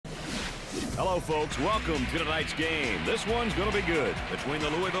Hello, folks. Welcome to tonight's game. This one's going to be good between the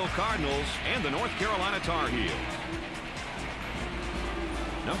Louisville Cardinals and the North Carolina Tar Heels.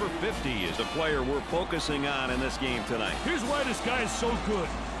 Number 50 is a player we're focusing on in this game tonight. Here's why this guy is so good.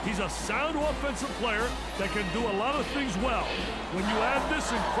 He's a sound offensive player that can do a lot of things well. When you add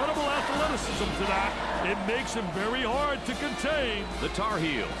this incredible athleticism to that, it makes him very hard to contain. The Tar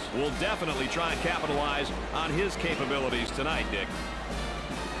Heels will definitely try and capitalize on his capabilities tonight, Dick.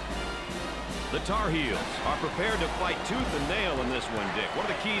 The Tar Heels are prepared to fight tooth and nail in this one, Dick. What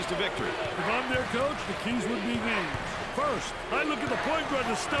are the keys to victory? If I'm their coach, the keys would be these. First, I look at the point guard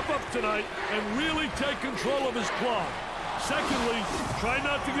to step up tonight and really take control of his clock. Secondly, try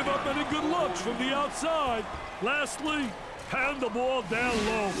not to give up any good looks from the outside. Lastly, pound the ball down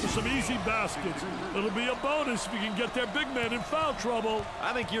low for some easy baskets. It'll be a bonus if you can get their big man in foul trouble.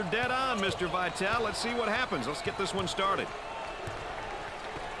 I think you're dead on, Mr. Vitale. Let's see what happens. Let's get this one started.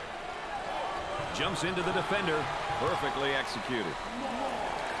 Jumps into the defender. Perfectly executed.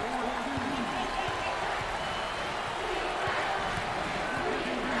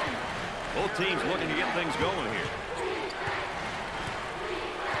 Both teams looking to get things going here.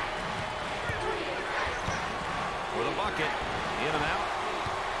 With a bucket. In and out.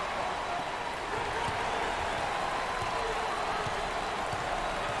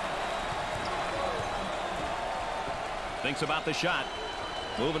 Thinks about the shot.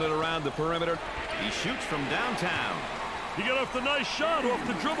 Moving it around the perimeter. He shoots from downtown. He got off the nice shot off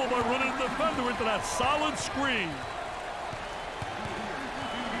the dribble by running the defender into that solid screen.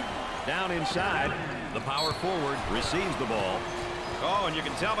 Down inside, the power forward receives the ball. Oh, and you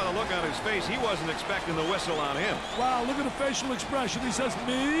can tell by the look on his face, he wasn't expecting the whistle on him. Wow, look at the facial expression. He says,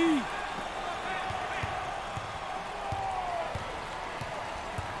 me?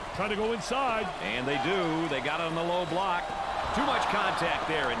 Trying to go inside. And they do. They got it on the low block. Too much contact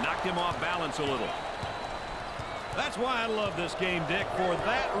there. It knocked him off balance a little. That's why I love this game, Dick, for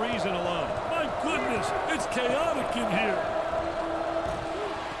that reason alone. My goodness, it's chaotic in here.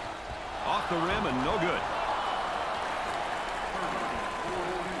 Off the rim and no good.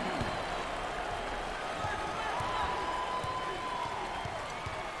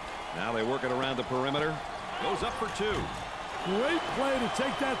 Now they work it around the perimeter. Goes up for two. Great play to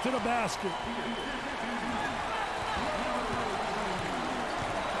take that to the basket.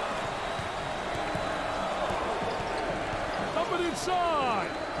 Up and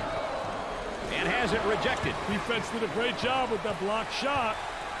inside. And has it rejected. Defense did a great job with that block shot.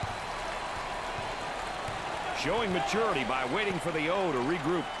 Showing maturity by waiting for the O to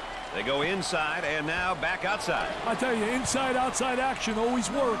regroup. They go inside and now back outside. I tell you, inside-outside action always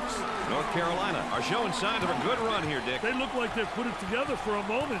works. North Carolina are showing signs of a good run here, Dick. They look like they've put it together for a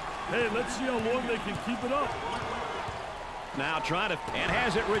moment. Hey, let's see how long they can keep it up. Now trying to, and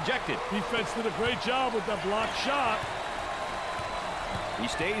has it rejected. Defense did a great job with that block shot. He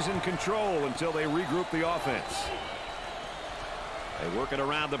stays in control until they regroup the offense. They work it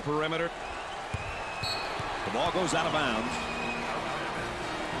around the perimeter. The ball goes out of bounds.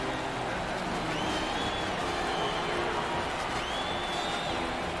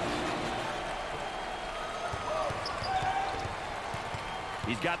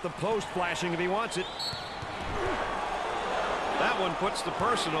 He's got the post flashing if he wants it. That one puts the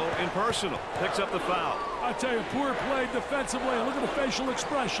personal in personal. Picks up the foul. I tell you, poor play defensively. Look at the facial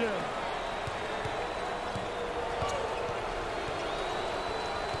expression.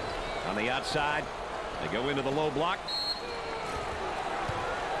 On the outside, they go into the low block.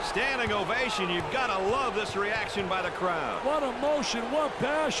 Standing ovation. You've got to love this reaction by the crowd. What emotion, what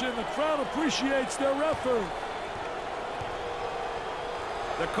passion. The crowd appreciates their effort.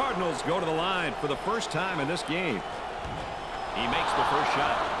 The Cardinals go to the line for the first time in this game. He makes the first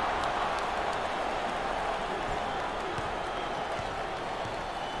shot.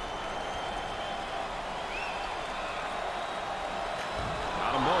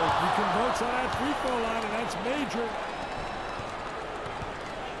 Got them both. He converts on that free throw line, and that's major.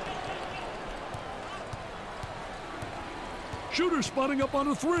 Shooter spotting up on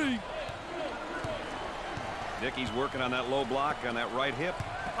a three. Dickey's working on that low block on that right hip.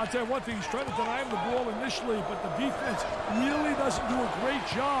 I'll tell you one thing, he's trying to deny him the ball initially, but the defense really doesn't do a great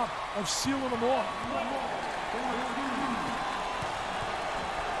job of sealing him off.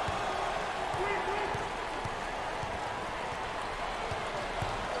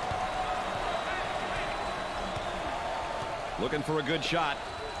 Looking for a good shot.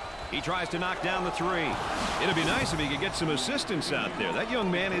 He tries to knock down the three. It'd be nice if he could get some assistance out there. That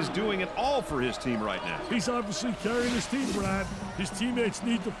young man is doing it all for his team right now. He's obviously carrying his team, Brad. His teammates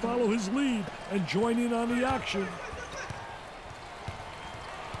need to follow his lead and join in on the action.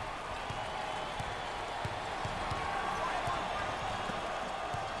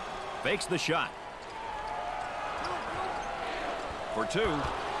 Fakes the shot. For two.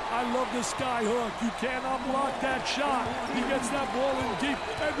 I love this sky hook. You cannot block that shot. He gets that ball in deep.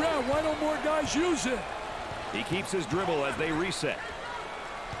 And Brad, why don't more guys use it? He keeps his dribble as they reset.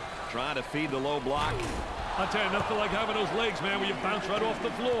 Trying to feed the low block. I'll tell you, nothing like having those legs, man, where you bounce right off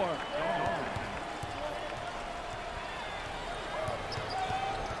the floor.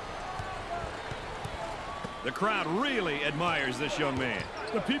 The crowd really admires this young man.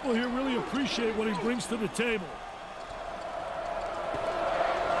 The people here really appreciate what he brings to the table.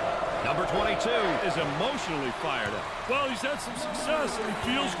 Number 22 is emotionally fired up. Well, he's had some success, and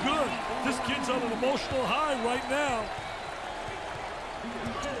he feels good. This kid's on an emotional high right now.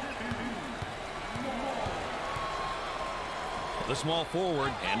 The small forward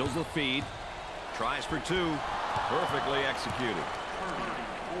handles the feed. Tries for two. Perfectly executed.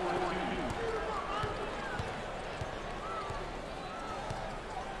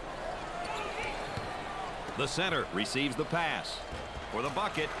 The center receives the pass for the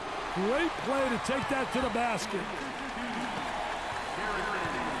bucket. Great play to take that to the basket.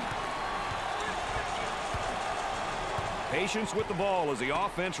 Patience with the ball as the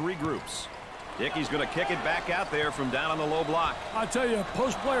offense regroups. Dickey's going to kick it back out there from down on the low block. I tell you, a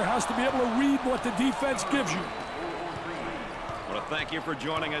post player has to be able to read what the defense gives you. I want to thank you for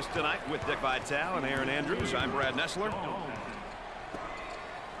joining us tonight with Dick Vitale and Aaron Andrews. I'm Brad Nessler.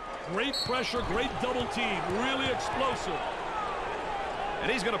 Great pressure, great double team, really explosive.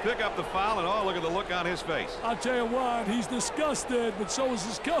 And he's going to pick up the foul, and oh, look at the look on his face. I'll tell you what, he's disgusted, but so is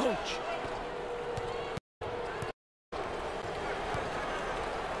his coach.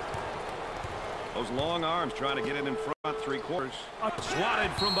 Those long arms trying to get it in front, three-quarters.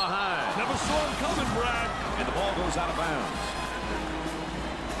 Swatted from behind. Never saw him coming, Brad. And the ball goes out of bounds.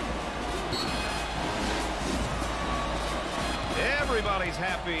 Everybody's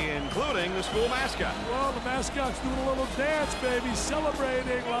happy, including the school mascot. Well, the mascot's doing a little dance, baby,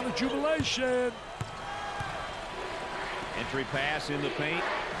 celebrating, a lot of jubilation. Entry pass in the paint.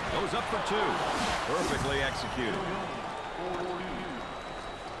 Goes up for two. Perfectly executed.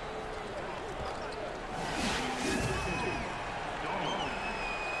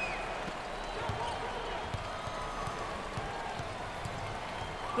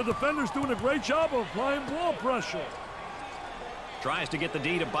 The defender's doing a great job of applying ball pressure. Tries to get the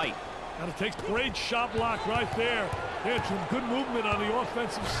D to bite. And it takes great shot block right there. There's some good movement on the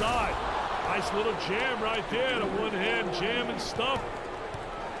offensive side. Nice little jam right there. The one-hand jam and stuff.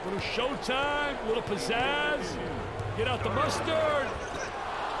 Little showtime, little pizzazz. Get out the mustard.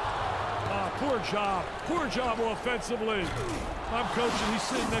 Poor job offensively. I'm coaching. He's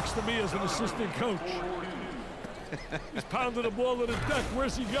sitting next to me as an assistant coach. He's pounding the ball to the deck.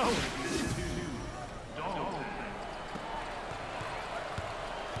 Where's he going?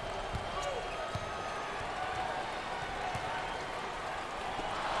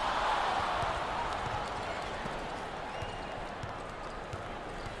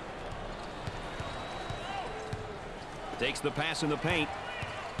 Takes the pass in the paint.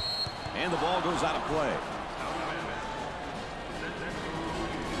 And the ball goes out of play.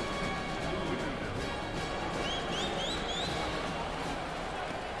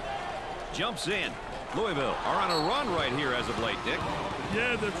 Jumps in. Louisville are on a run right here as of late, Dick.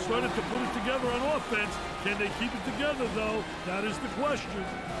 Yeah, they've started to put it together on offense. Can they keep it together, though? That is the question.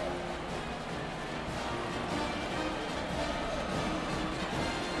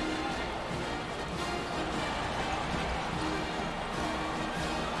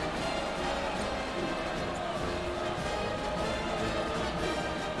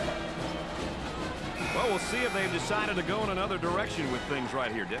 Well, we'll see if they've decided to go in another direction with things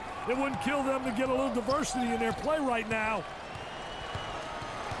right here, Dick. It wouldn't kill them to get a little diversity in their play right now.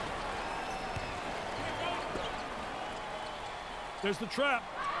 There's the trap.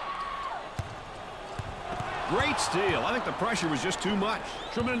 Great steal. I think the pressure was just too much.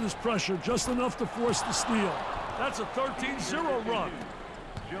 Tremendous pressure, just enough to force the steal. That's a 13-0 run.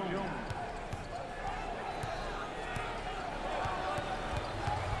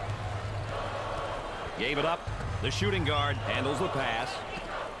 Gave it up. The shooting guard handles the pass.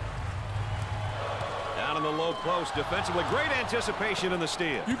 Down in the low post defensively. Great anticipation in the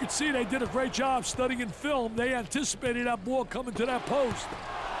steal. You can see they did a great job studying film. They anticipated that ball coming to that post.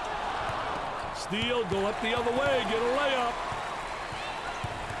 Steal, go up the other way, get a layup.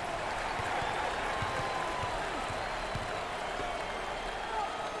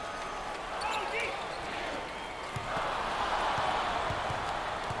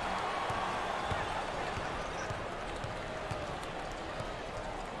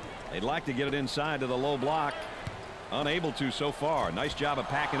 They'd like to get it inside to the low block. Unable to so far. Nice job of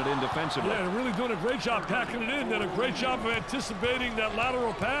packing it in defensively. Yeah, they're really doing a great job packing it in. Did a great job of anticipating that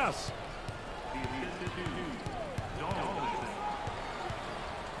lateral pass.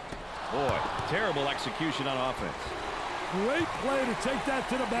 Boy, terrible execution on offense. Great play to take that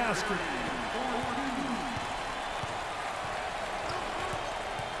to the basket.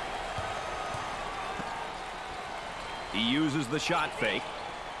 He uses the shot fake.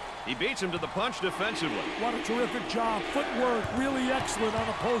 He beats him to the punch defensively. What a terrific job. Footwork really excellent on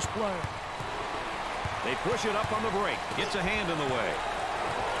a post play. They push it up on the break. Gets a hand in the way.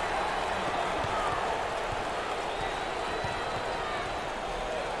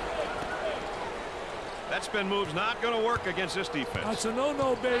 That spin move's not going to work against this defense. That's a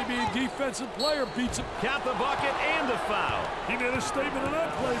no-no, baby. Defensive player beats him. Count the bucket and the foul. He made a statement on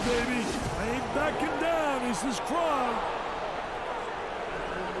that play, baby. I ain't backing down. He's his cry.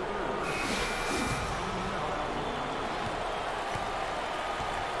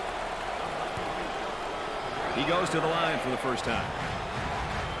 He goes to the line for the first time.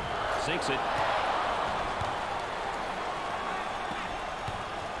 Sinks it.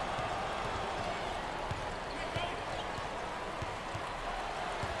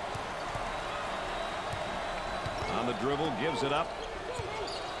 On the dribble, gives it up.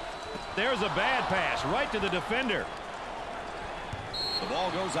 There's a bad pass right to the defender. The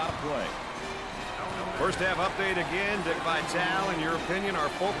ball goes out of play. First half update again. Dick Vitale, in your opinion, our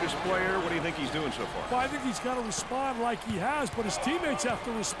focus player, what do you think he's doing so far? Well, I think he's got to respond like he has, but his teammates have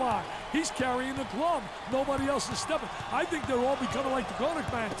to respond. He's carrying the club. Nobody else is stepping. I think they're all becoming like the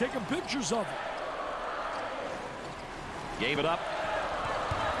Koenig man, taking pictures of it. Gave it up.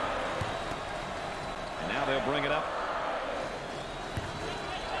 And now they'll bring it up.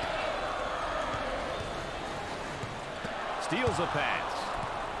 Steals a pass.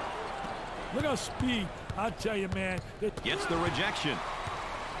 Look how speed. I tell you, man. Gets the rejection.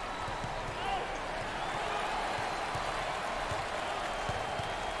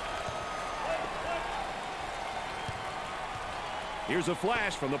 Here's a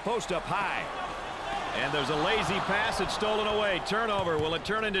flash from the post up high. And there's a lazy pass. It's stolen away. Turnover. Will it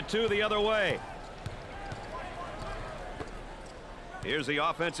turn into two the other way? Here's the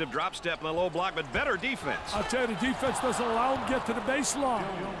offensive drop step in the low block, but better defense. I'll tell you, the defense doesn't allow him to get to the baseline.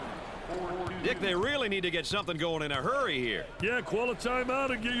 Dick, they really need to get something going in a hurry here. Yeah, call a timeout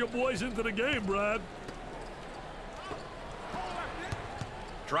and get your boys into the game, Brad.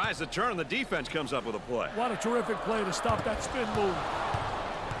 Tries to turn, and the defense comes up with a play. What a terrific play to stop that spin move.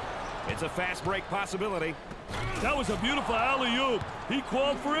 It's a fast break possibility. That was a beautiful alley-oop. He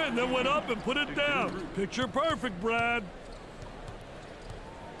called for it and then went up and put it down. Picture perfect, Brad.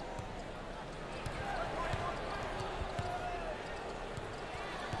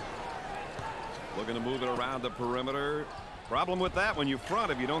 Looking to move it around the perimeter. Problem with that, when you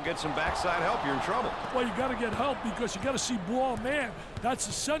front, if you don't get some backside help, you're in trouble. Well, you got to get help because you got to see ball man. That's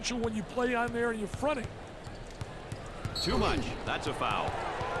essential when you play on there and you're fronting. Too much. That's a foul.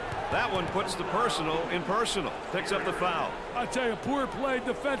 That one puts the personal in personal. Picks up the foul. I tell you, poor play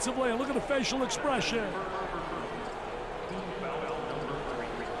defensively. And look at the facial expression.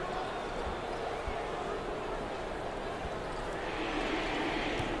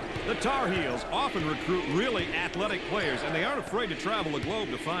 The Tar Heels often recruit really athletic players, and they aren't afraid to travel the globe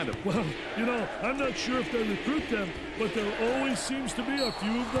to find them. Well, you know, I'm not sure if they recruit them, but there always seems to be a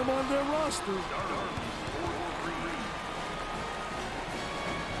few of them on their roster.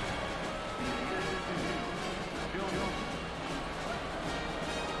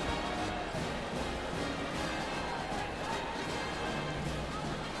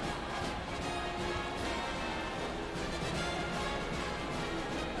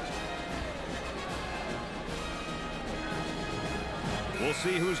 We'll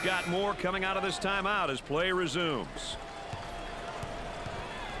see who's got more coming out of this timeout as play resumes.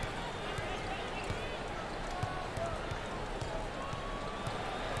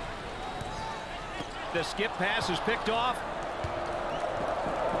 The skip pass is picked off.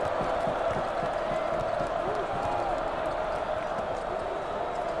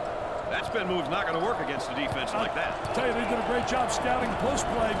 That spin move's not going to work against a defense like that. I tell you, they did a great job scouting post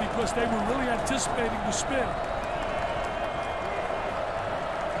play because they were really anticipating the spin.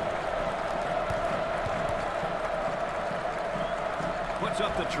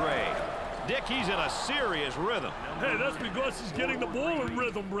 Up the tray. Dick, he's in a serious rhythm. Hey, that's because he's getting the ball in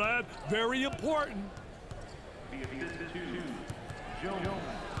rhythm, Brad. Very important.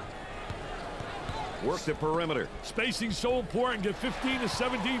 Work the perimeter. Spacing so important. Get 15 to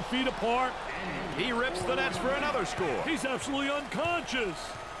 17 feet apart. He rips the nets for another score. He's absolutely unconscious.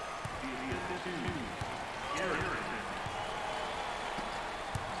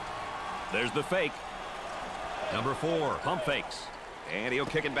 There's the fake. Number 4, pump fakes. And he'll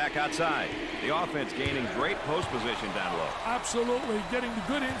kick it back outside. The offense gaining great post position down low. Absolutely. Getting the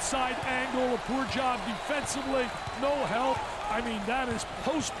good inside angle. A poor job defensively. No help. I mean, that is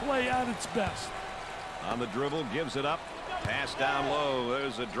post play at its best. On the dribble, gives it up. Pass down low.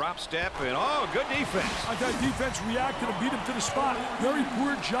 There's a drop step. And, oh, good defense. I thought defense reacted and beat him to the spot. Very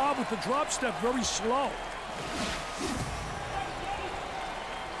poor job with the drop step. Very slow.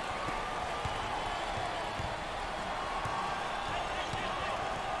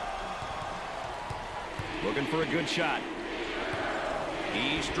 Looking for a good shot.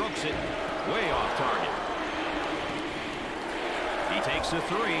 He strokes it way off target. He takes a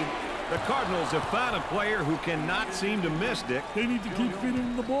 3. The Cardinals have found a player who cannot seem to miss, Dick. They need to keep feeding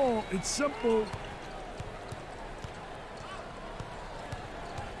him the ball. It's simple.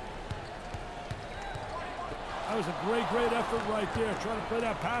 That was a great effort right there. Trying to play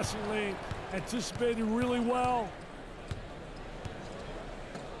that passing lane. Anticipated really well.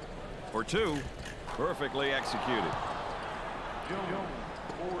 For 2. Perfectly executed.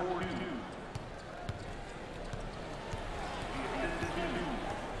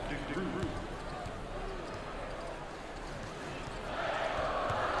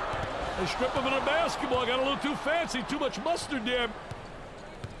 They strip him in a basketball. Got a little too fancy. Too much mustard there.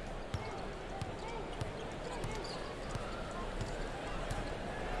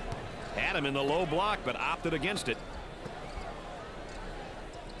 Had him in the low block, but opted against it.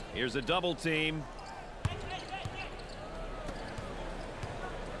 Here's a double team.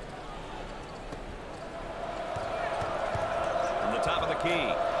 From the top of the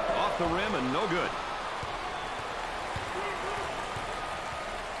key. Off the rim and no good.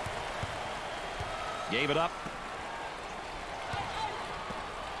 Gave it up.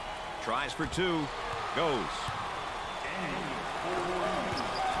 Tries for 2. Goes.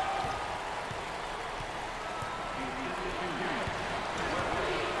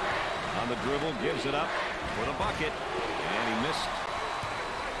 On the dribble, gives it up for the bucket. And he missed.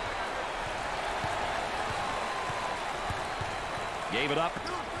 Gave it up.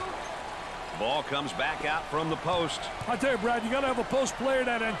 Ball comes back out from the post. I tell you, Brad, you got to have a post player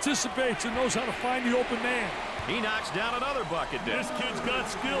that anticipates and knows how to find the open man. He knocks down another bucket. This kid's got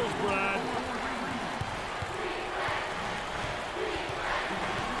skills, Brad.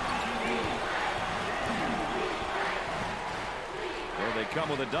 There they come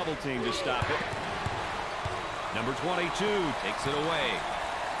with a double team to stop it. Number 22 takes it away.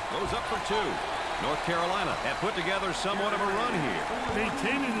 Goes up for 2. North Carolina have put together somewhat of a run here.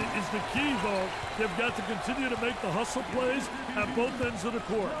 Maintaining it is the key, though. They've got to continue to make the hustle plays at both ends of the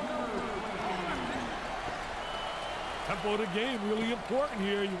court. Tempo of the game really important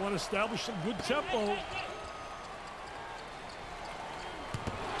here. You want to establish some good tempo.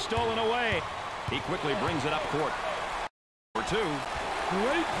 Stolen away. He quickly brings it up court. For 2.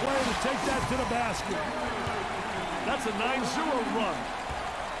 Great play to take that to the basket. That's a 9-0 run.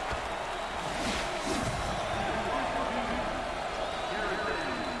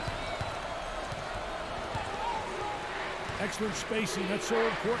 Excellent spacing. That's so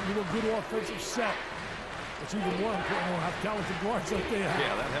important to a good offensive set. It's even more important to have talented guards like they have.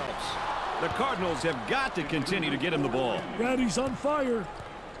 Yeah, that helps. The Cardinals have got to continue to get him the ball. Brady's on fire.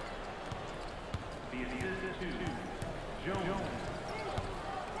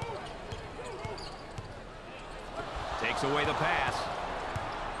 Takes away the pass.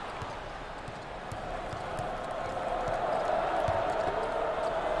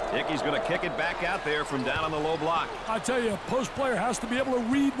 Dickey's going to kick it back out there from down on the low block. I tell you, a post player has to be able to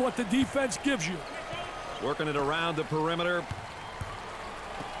read what the defense gives you. Working it around the perimeter.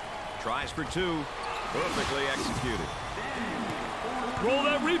 Tries for 2. Perfectly executed. Roll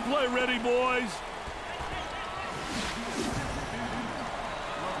that replay ready, boys.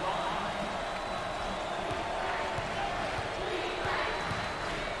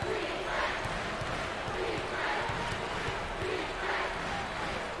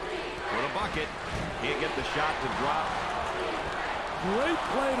 Can't get the shot to drop. Great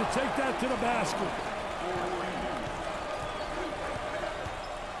play to take that to the basket.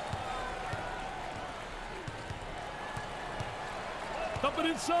 Dump it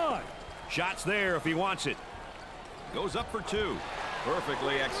inside. Shot's there if he wants it. Goes up for 2.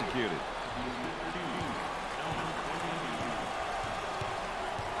 Perfectly executed.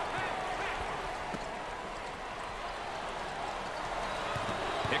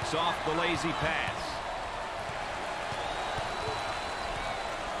 Picks off the lazy pass.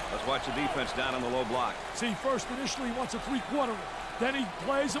 Let's watch the defense down on the low block. See, first initially he wants a 3-quarter. Then he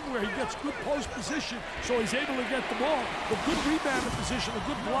plays him where he gets good post position, so he's able to get the ball. The good rebound position, a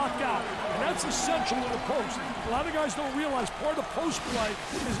good block out. And that's essential in the post. A lot of guys don't realize part of post play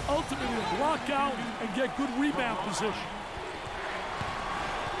is ultimately to block out and get good rebound position.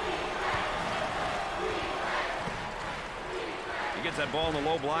 He gets that ball in the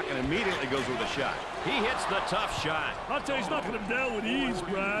low block and immediately goes with a shot. He hits the tough shot. I'll tell you, he's knocking him down with ease,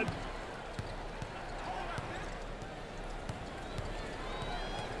 Brad.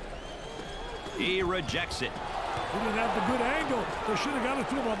 He rejects it. He didn't have the good angle. They should have got it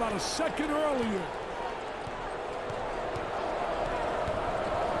to him about a second earlier.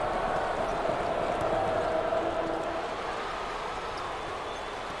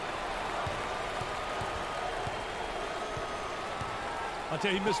 I'll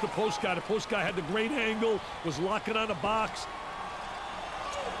tell you, he missed the post guy. The post guy had the great angle, was locking on the box.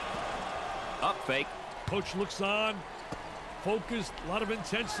 Up fake. Coach looks on, focused, a lot of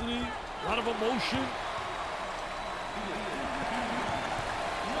intensity, a lot of emotion.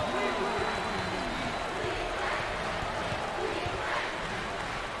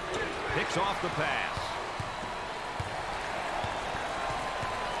 Picks off the pass.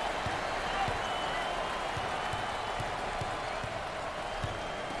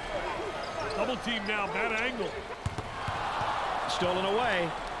 Double team now, bad angle. Stolen away.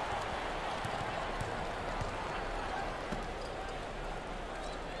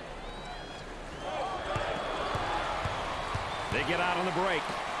 They get out on the break.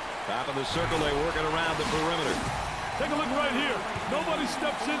 Top of the circle, they work it around the perimeter. Take a look right here. Nobody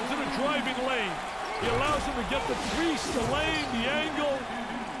steps into the driving lane. He allows them to get the crease, the lane, the angle.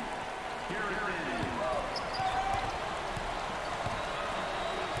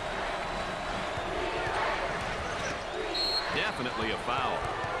 Definitely a foul.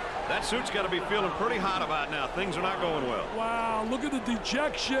 That suit's got to be feeling pretty hot about now. Things are not going well. Wow, look at the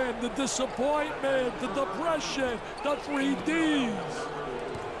dejection, the disappointment, the depression, the 3 Ds.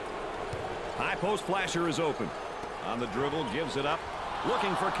 High post flasher is open. On the dribble, gives it up,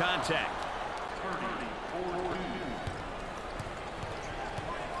 looking for contact.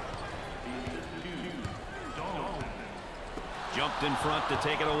 Jumped in front to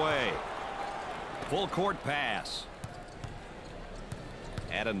take it away. Full court pass.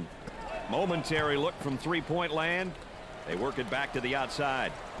 Had a momentary look from three-point land. They work it back to the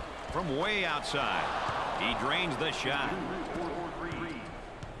outside. From way outside, he drains the shot.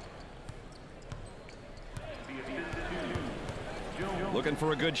 Looking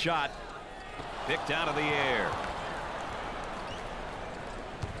for a good shot. Picked out of the air.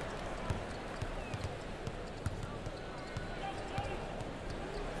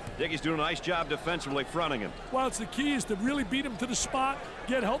 Dickey's doing a nice job defensively fronting him. Well, it's the key is to really beat him to the spot,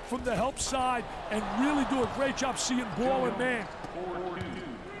 get help from the help side, and really do a great job seeing ball and man.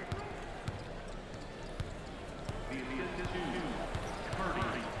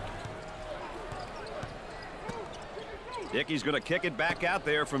 Dickey's going to kick it back out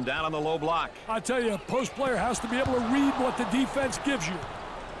there from down on the low block. I tell you, a post player has to be able to read what the defense gives you.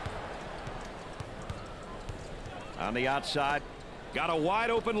 On the outside, got a wide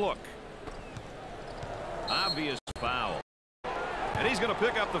open look. Obvious foul. And he's going to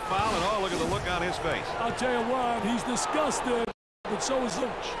pick up the foul, and oh, look at the look on his face. I'll tell you what, he's disgusted, but so is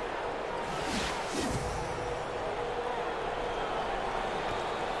Lynch.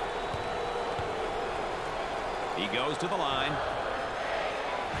 He goes to the line.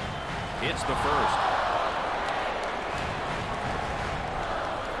 Hits the first.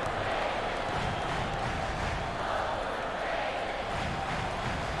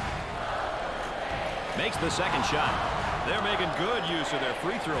 Makes the second shot. They're making good use of their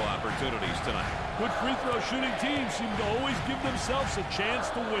free throw opportunities tonight. Good free throw shooting teams seem to always give themselves a chance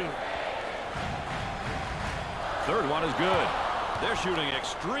to win. Third one is good. They're shooting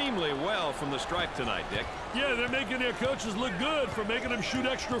extremely well from the stripe tonight, Dick. Yeah, they're making their coaches look good for making them shoot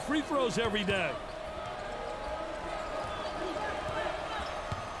extra free throws every day.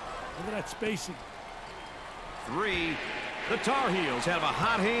 Look at that spacing. Three. The Tar Heels have a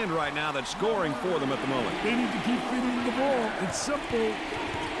hot hand right now that's scoring for them at the moment. They need to keep feeding the ball. It's simple.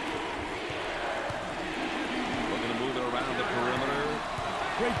 Looking to move it around the perimeter.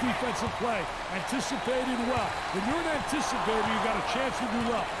 Great defensive play. Anticipated well. When you're an anticipator, you got a chance to do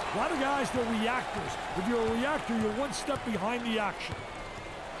well. A lot of guys, they're reactors. If you're a reactor, you're one step behind the action.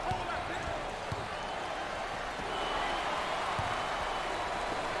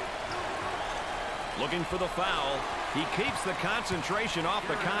 Looking for the foul. He keeps the concentration off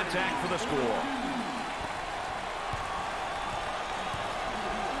the contact for the score.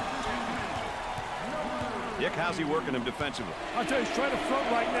 Dick, how's he working him defensively? I'll tell you, he's trying to front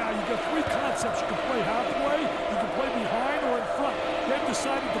right now. You've got three concepts. You can play halfway, you can play behind, or in front. They've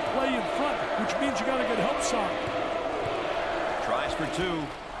decided to play in front, which means you got to get help side. Tries for two.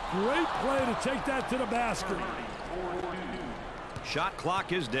 Great play to take that to the basket. Shot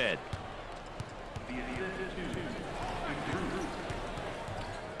clock is dead.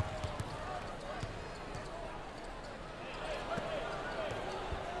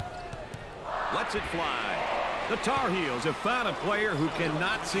 Lets it fly. The Tar Heels have found a player who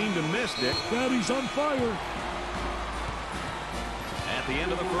cannot seem to miss, Dick. Daddy's on fire. At the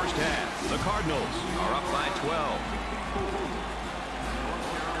end of the first half, the Cardinals are up by 12.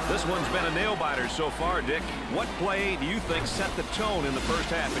 This one's been a nail-biter so far, Dick. What play do you think set the tone in the first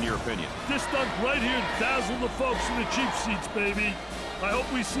half, in your opinion? This dunk right here dazzled the folks in the cheap seats, baby. I hope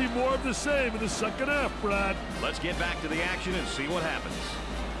we see more of the same in the second half, Brad. Let's get back to the action and see what happens.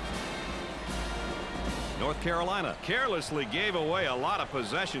 North Carolina carelessly gave away a lot of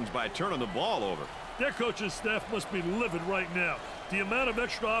possessions by turning the ball over. Their coaching staff must be livid right now. The amount of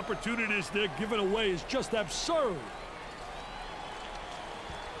extra opportunities they're giving away is just absurd.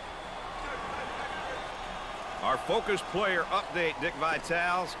 Our focused player update, Dick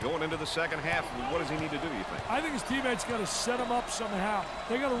Vitale's going into the second half. What does he need to do, you think? I think his teammates got to set him up somehow.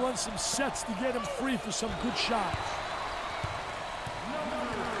 They got to run some sets to get him free for some good shots.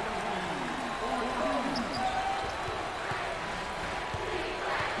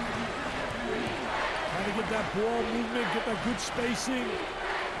 Trying to get that ball movement, get that good spacing.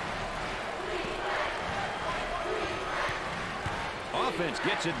 Offense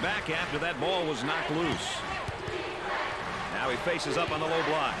gets it back after that ball was knocked loose. Now he faces up on the low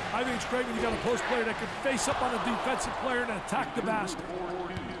block. I think it's great when you got a post player that can face up on a defensive player and attack the basket.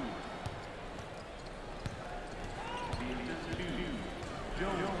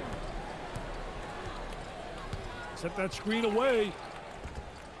 Set that screen away.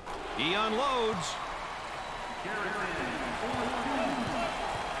 He unloads.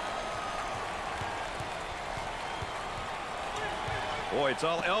 Boy, it's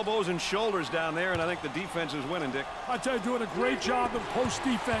all elbows and shoulders down there, and I think the defense is winning, Dick. I tell you, doing a great job in post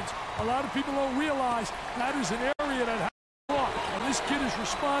defense. A lot of people don't realize that is an area that has to block, and this kid has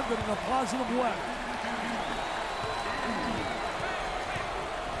responded in a positive way.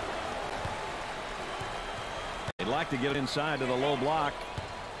 They'd like to get inside to the low block.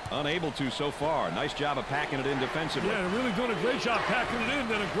 Unable to so far. Nice job of packing it in defensively. Yeah, they're really doing a great job packing it in,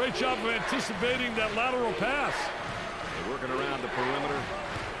 and a great job of anticipating that lateral pass. They're working around the perimeter.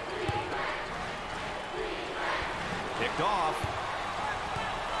 Picked off.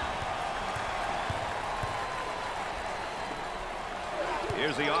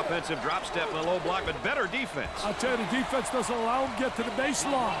 Here's the offensive drop step in the low block, but better defense. I'll tell you, the defense doesn't allow him to get to the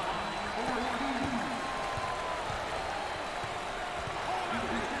baseline.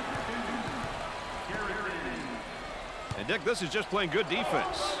 And Dick, this is just playing good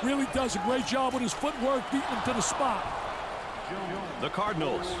defense. Really does a great job with his footwork, beating him to the spot. The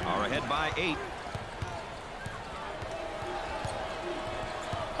Cardinals are ahead by 8.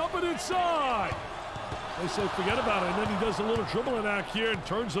 Up and inside. They say forget about it, and then he does a little dribbling act here and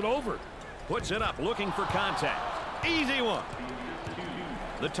turns it over. Puts it up, looking for contact. Easy one.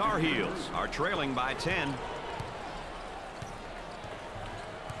 The Tar Heels are trailing by 10.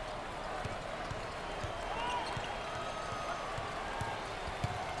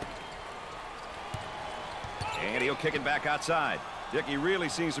 And he'll kick it back outside. Dick, he really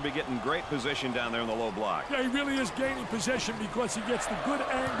seems to be getting great position down there in the low block. Yeah, he really is gaining possession because he gets the good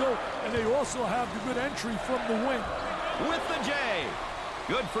angle, and they also have the good entry from the wing. With the J.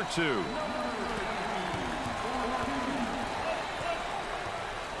 Good for 2.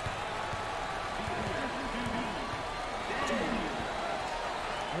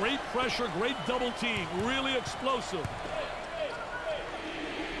 Great pressure, great double team, really explosive.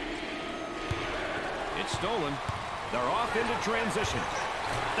 It's stolen. They're off into transition.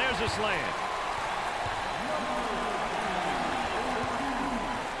 There's a slam.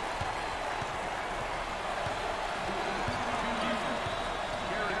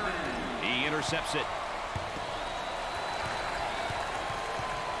 He intercepts it.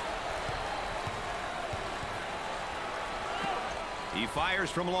 He fires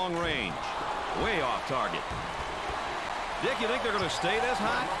from long range. Way off target. Dick, you think they're going to stay this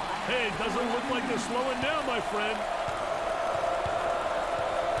hot? Hey, it doesn't look like they're slowing down, my friend.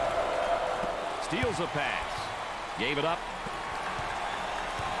 Steals a pass. Gave it up.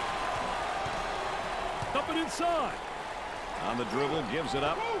 Up and inside. On the dribble, gives it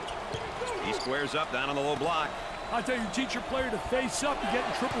up. He squares up down on the low block. I tell you, teach your player to face up. You get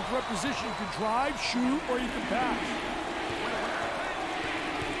in triple threat position. You can drive, shoot, or you can pass.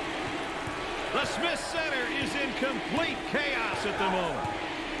 The Smith Center is in complete chaos at the moment.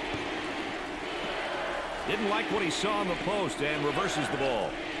 Didn't like what he saw on the post and reverses the ball.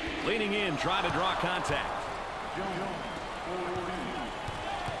 Leaning in, trying to draw contact.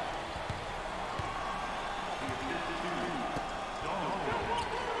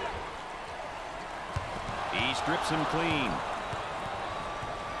 He strips him clean.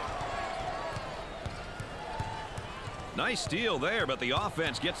 Nice steal there, but the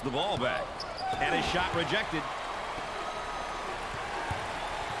offense gets the ball back. And his shot rejected.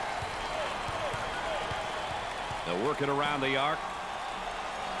 They'll work it around the arc.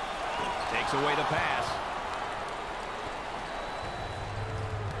 Takes away the pass.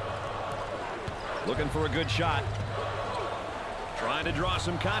 Looking for a good shot. Trying to draw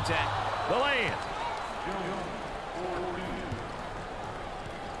some contact. The lay-in.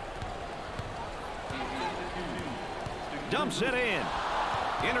 Dumps it in.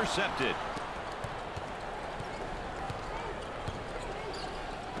 Intercepted.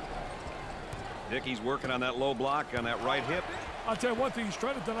 Dickey's working on that low block on that right hip. I'll tell you one thing, he's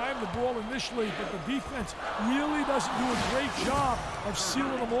trying to deny him the ball initially, but the defense really doesn't do a great job of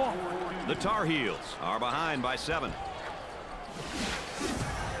sealing him off. The Tar Heels are behind by 7.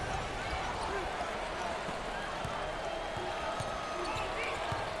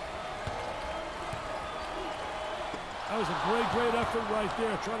 That was a great effort right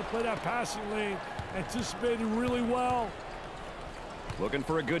there, trying to play that passing lane, anticipating really well. Looking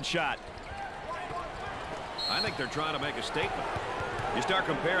for a good shot. I think they're trying to make a statement. You start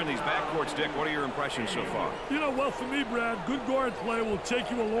comparing these backcourts, Dick. What are your impressions so far? You know, well, for me, Brad, good guard play will take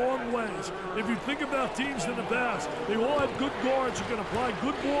you a long ways. If you think about teams in the past, they all had good guards who can apply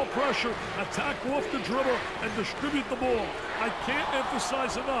good ball pressure, attack off the dribble, and distribute the ball. I can't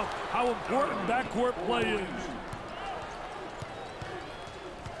emphasize enough how important backcourt play is.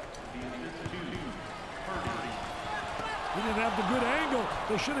 He didn't have the good angle.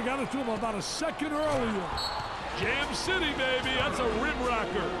 They should have got it to him about a second earlier. Jam City, baby. That's a rim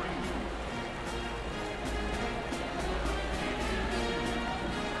rocker.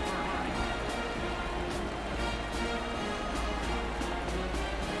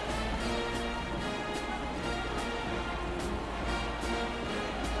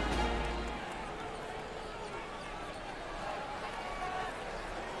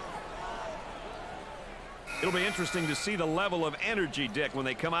 It'll be interesting to see the level of energy, Dick, when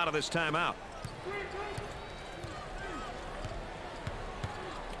they come out of this timeout.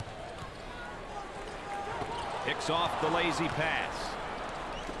 Picks off the lazy pass.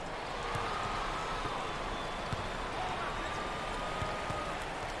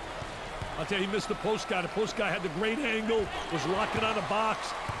 I'll tell you, he missed the post guy. The post guy had the great angle, was locking on the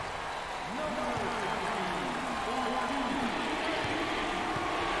box.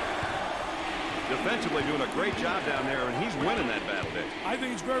 Defensively doing a great job down there, and he's winning that battle, Dick. I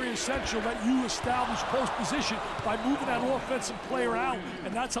think it's very essential that you establish post position by moving that offensive player out,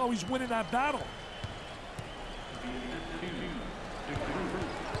 and that's how he's winning that battle.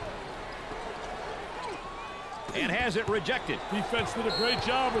 And has it rejected. Defense did a great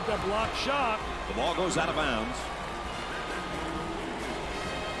job with that block shot. The ball goes out of bounds.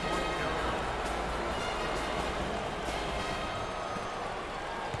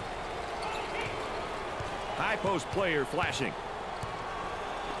 High post player flashing.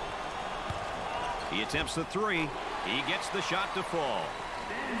 He attempts the three. He gets the shot to fall.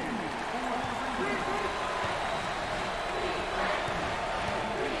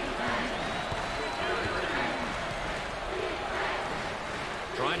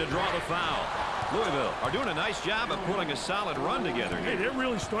 Trying to draw the foul. Louisville are doing a nice job of putting a solid run together here. Hey, they're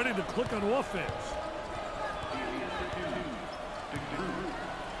really starting to click on offense.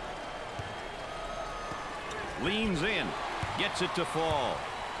 Leans in, gets it to fall.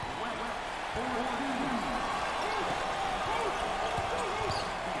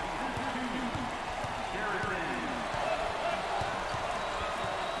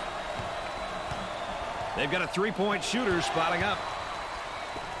 They've got a three-point shooter spotting up.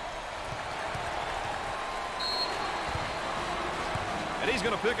 And he's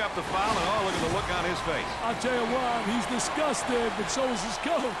going to pick up the foul, and oh, look at the look on his face. I'll tell you what, he's disgusted, but so is his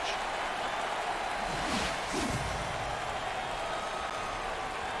coach.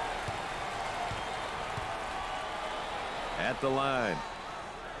 At the line.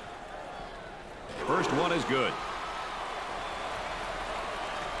 First one is good.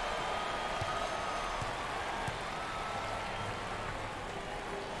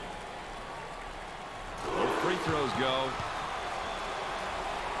 Both free throws those go.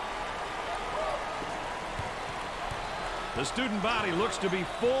 The student body looks to be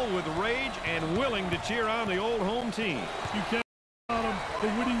full with rage and willing to cheer on the old home team. You can't find them the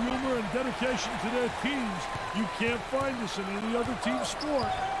witty humor and dedication to their teams. You can't find this in any other team sport.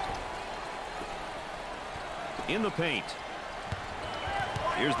 In the paint.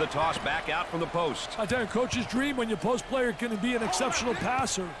 Here's the toss back out from the post. I tell you, coach's dream when your post player can be an exceptional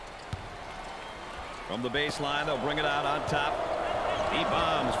passer. From the baseline, they'll bring it out on top. He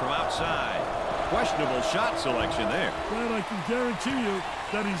bombs from outside. Questionable shot selection there. Brad, I can guarantee you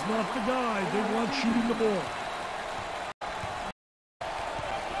that he's not the guy they want shooting the ball.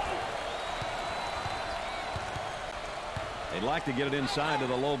 They'd like to get it inside to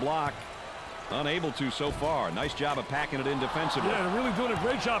the low block. Unable to so far. Nice job of packing it in defensively. Yeah, they're really doing a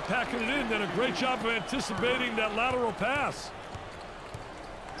great job packing it in, and a great job of anticipating that lateral pass.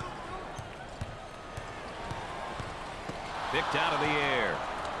 Picked out of the air.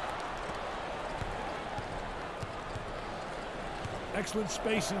 Excellent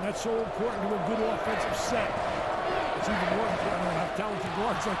spacing. That's so important to a good offensive set. It's even more important to have talented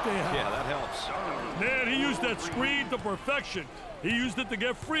guards like they have. Yeah, that helps. Man, he used that screen to perfection. He used it to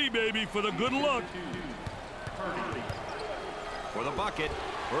get free, baby, for the good look. For the bucket,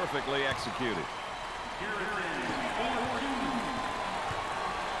 perfectly executed.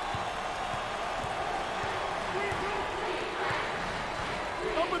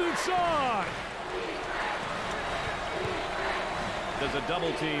 Up and inside. There's a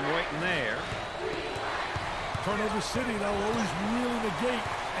double team waiting there. Turnover City, they'll always really negate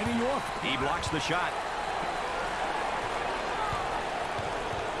any off. He blocks the shot.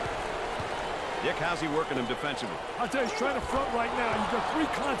 Dick, how's he working him defensively? I'll tell you, he's trying to front right now. You've got three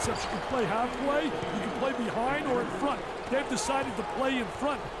concepts. You can play halfway, you can play behind, or in front. They've decided to play in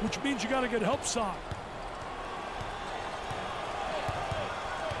front, which means you got to get help side.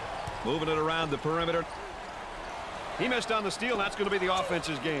 Moving it around the perimeter. He missed on the steal. That's going to be the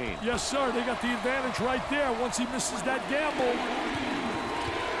offense's gain. Yes, sir. They got the advantage right there once he misses that gamble.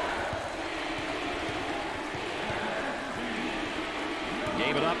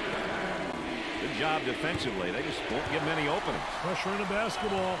 Gave it up. Good job defensively. They just won't give many openings. Pressure in the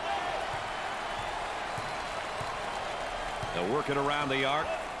basketball. They'll work it around the arc.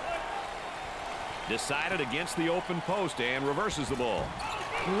 Decided against the open post and reverses the ball.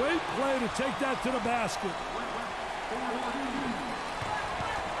 Great play to take that to the basket.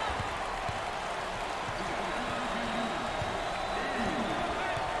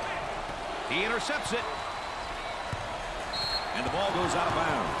 He intercepts it. And the ball goes out of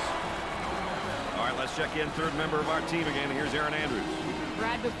bounds. All right, let's check in third member of our team again. Here's Aaron Andrews.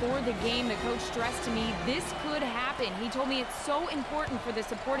 Brad, before the game, the coach stressed to me this could happen. He told me it's so important for the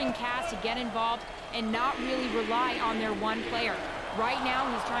supporting cast to get involved and not really rely on their one player. Right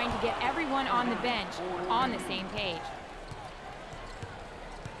now, he's trying to get everyone on the bench on the same page.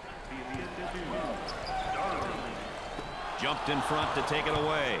 Jumped in front to take it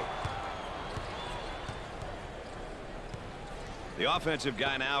away. The offensive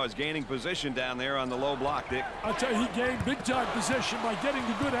guy now is gaining position down there on the low block, Dick. I'll tell you, he gained big-time position by getting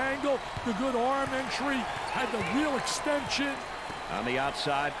the good angle, the good arm entry, had the real extension. On the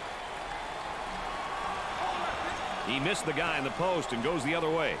outside. He missed the guy in the post and goes the other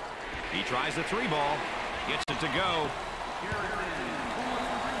way. He tries the three ball. Gets it to go.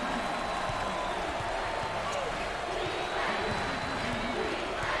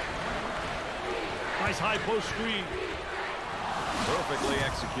 Nice high post screen. Perfectly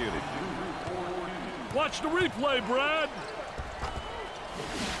executed. Watch the replay, Brad.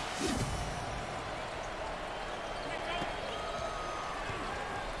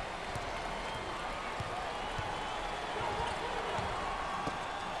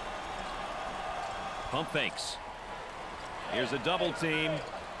 Pump fakes. Here's a double team.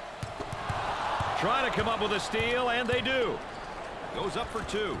 Trying to come up with a steal, and they do. Goes up for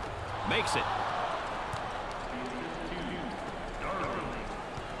two. Makes it.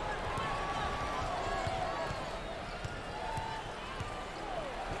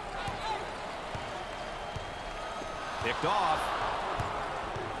 Picked off.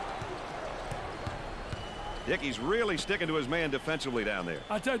 Dickey's really sticking to his man defensively down there.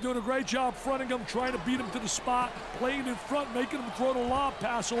 I tell you, doing a great job fronting him, trying to beat him to the spot, playing in front, making him throw the lob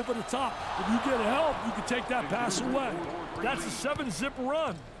pass over the top. If you get help, you can take that pass away. That's a 7-zip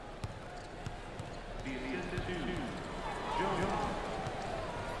run.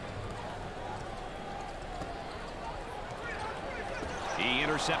 He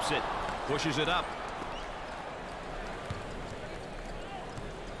intercepts it, pushes it up.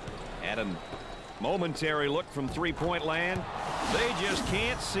 Adam Momentary look from three-point land. They just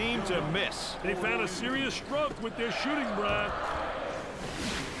can't seem to miss. They found a serious stroke with their shooting, Brad.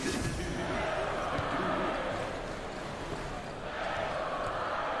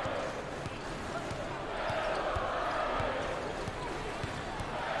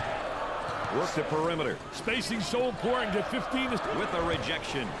 Work the perimeter. Spacing so important. Get 15 with a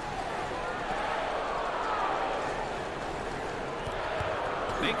rejection.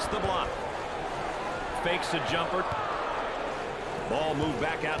 Makes the block. Fakes a jumper. Ball moved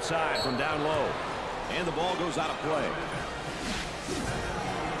back outside from down low. And the ball goes out of play.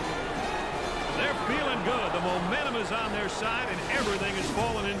 They're feeling good. The momentum is on their side, and everything is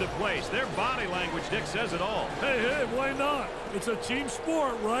falling into place. Their body language, Dick, says it all. Hey, why not? It's a team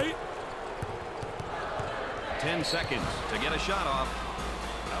sport, right? 10 seconds to get a shot off.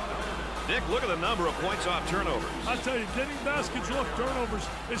 Dick, look at the number of points off turnovers. I tell you, getting baskets off turnovers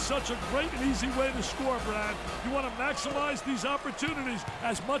is such a great and easy way to score, Brad. You want to maximize these opportunities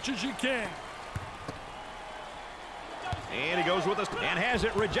as much as you can. And he goes with us and has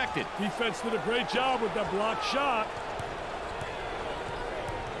it rejected. Defense did a great job with that blocked shot.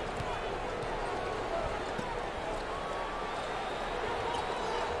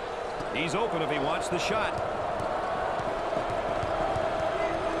 He's open if he wants the shot.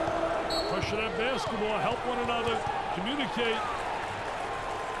 Pressure that basketball, help one another, communicate.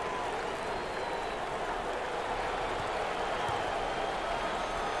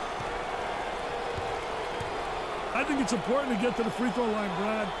 I think it's important to get to the free throw line,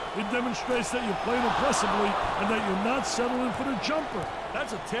 Brad. It demonstrates that you're playing impressively and that you're not settling for the jumper.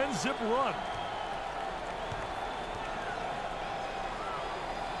 That's a 10-zip run.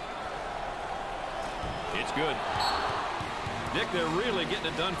 It's good. Dick, they're really getting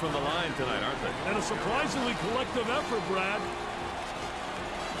it done from the line tonight, aren't they? And a surprisingly collective effort, Brad.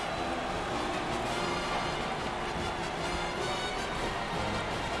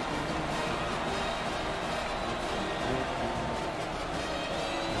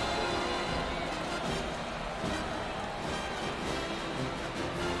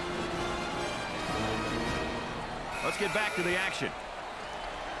 Let's get back to the action.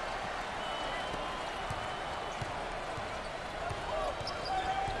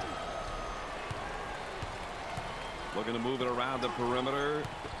 Looking to move it around the perimeter.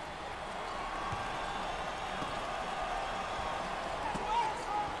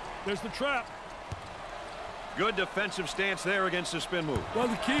 There's the trap. Good defensive stance there against the spin move. Well,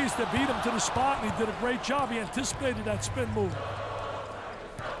 the key is to beat him to the spot, and he did a great job. He anticipated that spin move.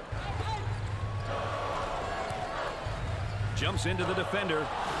 Jumps into the defender.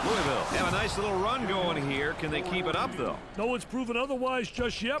 Louisville have a nice little run going here. Can they keep it up, though? No one's proven otherwise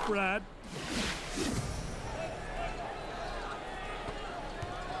just yet, Brad.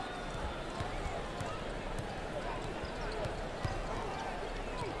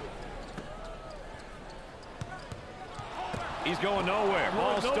 He's going nowhere.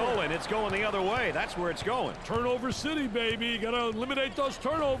 Ball stolen. It's going the other way. That's where it's going. Turnover city, baby. You got to eliminate those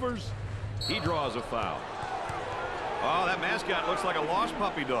turnovers. He draws a foul. Oh, that mascot looks like a lost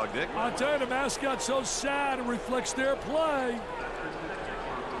puppy dog, Dick. I'll tell you, the mascot's so sad it reflects their play.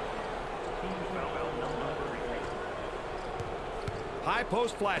 High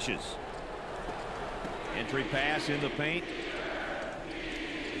post flashes. Entry pass in the paint.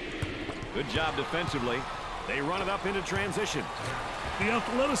 Good job defensively. They run it up into transition. The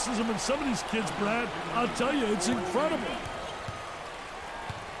athleticism in some of these kids, Brad, I'll tell you, it's incredible.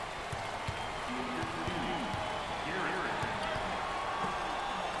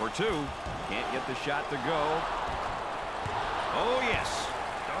 For two. Can't get the shot to go. Oh, yes.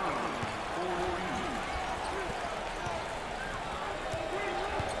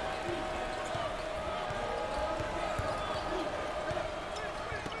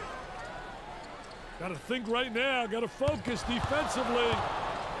 Got to think right now. Got to focus defensively.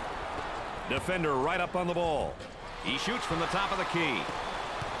 Defender right up on the ball. He shoots from the top of the key.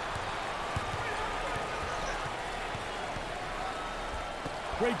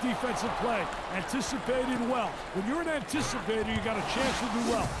 Great defensive play. Anticipating well. When you're an anticipator, you got a chance to do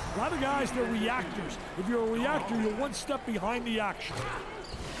well. A lot of guys, they're reactors. If you're a reactor, you're one step behind the action.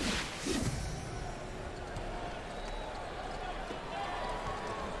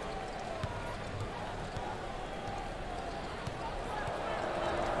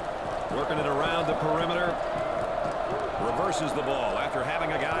 Working it around the perimeter. Reverses the ball after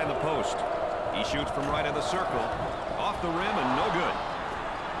having a guy in the post. He shoots from right of the circle. Off the rim and no good.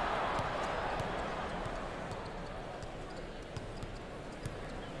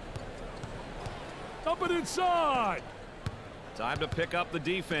 Up and inside. Time to pick up the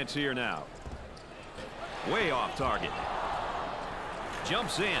defense here now. Way off target.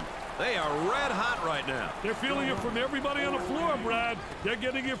 Jumps in. They are red hot right now. They're feeling it from everybody on the floor, Brad. They're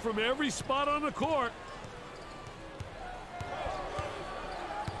getting it from every spot on the court.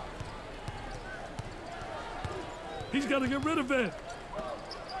 He's got to get rid of it.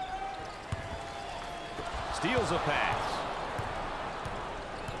 Steals a pass.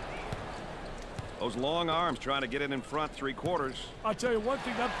 Those long arms trying to get it in front three-quarters. I'll tell you one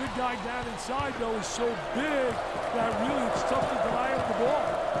thing, that big guy down inside, though, is so big that really it's tough to deny him the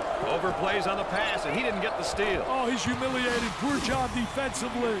ball. Overplays on the pass, and he didn't get the steal. Oh, he's humiliated. Poor job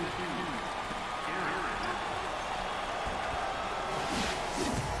defensively.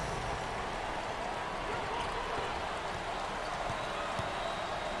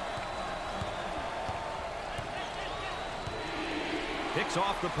 Picks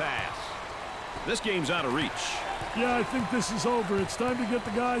off the pass. This game's out of reach. Yeah, I think this is over. It's time to get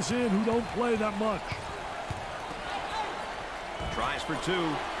the guys in who don't play that much. Tries for two.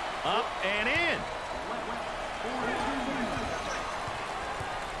 Up and in.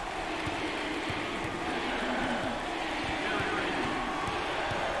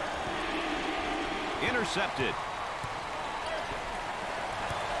 Intercepted.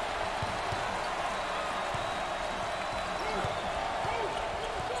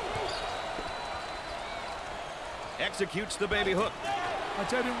 Executes the baby hook. I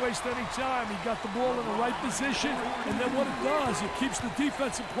tell you, didn't waste any time. He got the ball in the right position, and then what it does, it keeps the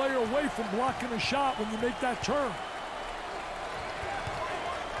defensive player away from blocking a shot when you make that turn.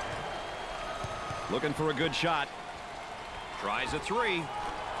 Looking for a good shot. Tries a three.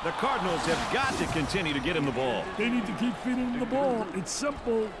 The Cardinals have got to continue to get him the ball. They need to keep feeding him the ball. It's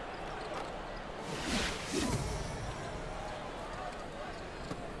simple.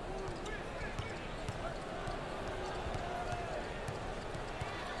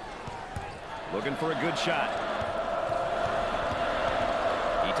 Looking for a good shot.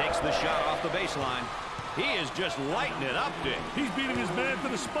 He takes the shot off the baseline. He is just lighting it up, Dick. He's beating his man to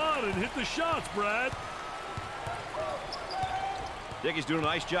the spot and hit the shots, Brad. Dickey's doing a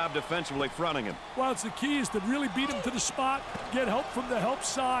nice job defensively fronting him. Well, it's the key is to really beat him to the spot, get help from the help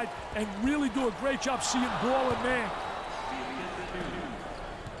side, and really do a great job seeing ball and man.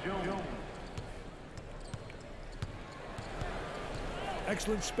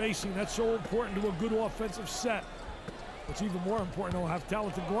 Excellent spacing. That's so important to a good offensive set. What's even more important, to have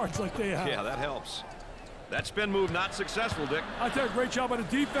talented guards like they have. Yeah, that helps. That spin move not successful, Dick. I tell you, great job on the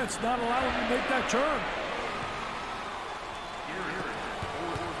defense, not allowing him to make that turn.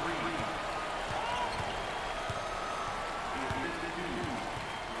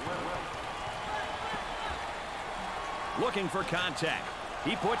 Looking for contact.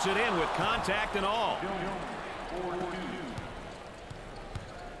 He puts it in with contact and all.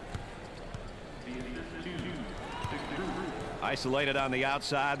 Isolated on the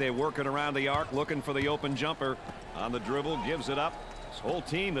outside. They're working around the arc, looking for the open jumper. On the dribble, gives it up. This whole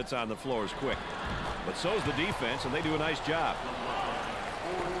team that's on the floor is quick. But so's the defense, and they do a nice job.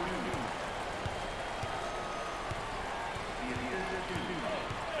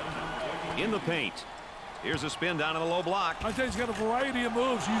 In the paint. Here's a spin down in the low block. I think he's got a variety of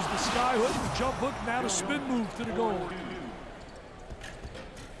moves. Use the sky hook, the jump hook, now the spin move to the goal.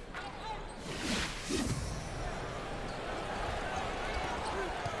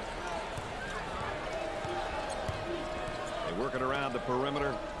 They're working around the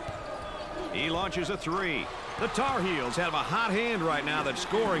perimeter. He launches a three. The Tar Heels have a hot hand right now that's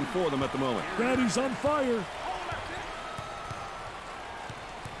scoring for them at the moment. Daddy's on fire.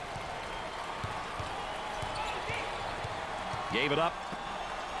 Gave it up.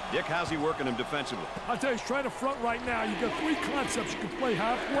 Dick, how's he working him defensively? I tell you, he's trying to front right now. You've got three concepts. You can play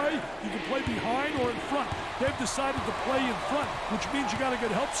halfway, you can play behind, or in front. They've decided to play in front, which means you got to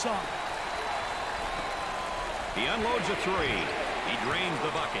get help side. He unloads a three. He drains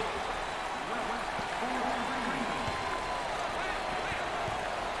the bucket.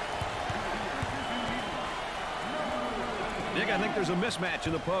 Dick, I think there's a mismatch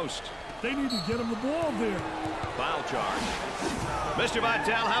in the post. They need to get him the ball there. Foul charge. Mr.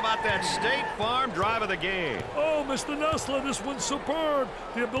 Vitale, how about that State Farm drive of the game? Oh, Mr. Nessler, this one's superb.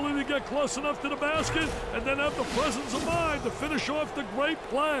 The ability to get close enough to the basket and then have the presence of mind to finish off the great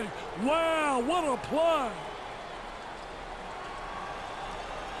play. Wow, what a play.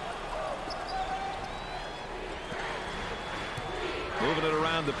 Moving it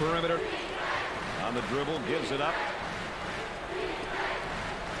around the perimeter. On the dribble, gives it up.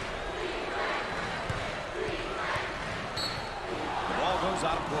 Ball goes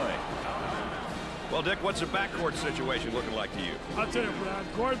out of play. Well, Dick, what's the backcourt situation looking like to you? I'll tell you, Brad,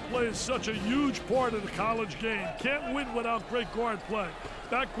 guard play is such a huge part of the college game. Can't win without great guard play.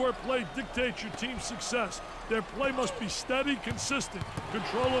 Backcourt play dictates your team's success. Their play must be steady, consistent.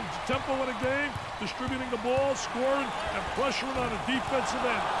 Control of the tempo in a game, distributing the ball, scoring, and pressuring on a defensive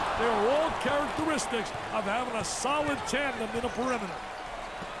end. They are all characteristics of having a solid tandem in a perimeter.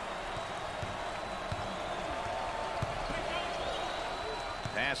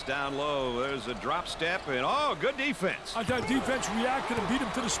 Pass down low. There's a drop step, and oh, good defense. I thought defense reacted and beat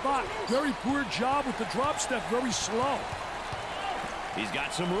him to the spot. Very poor job with the drop step, very slow. He's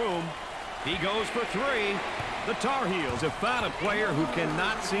got some room. He goes for three. The Tar Heels have found a player who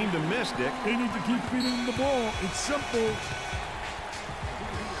cannot seem to miss, Dick. They need to keep feeding the ball. It's simple.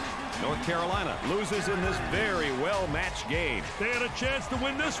 North Carolina loses in this very well-matched game. They had a chance to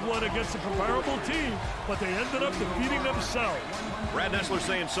win this one against a comparable team, but they ended up defeating themselves. Brad Nessler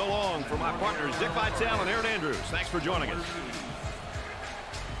saying so long for my partners, Dick Vitale and Aaron Andrews. Thanks for joining us.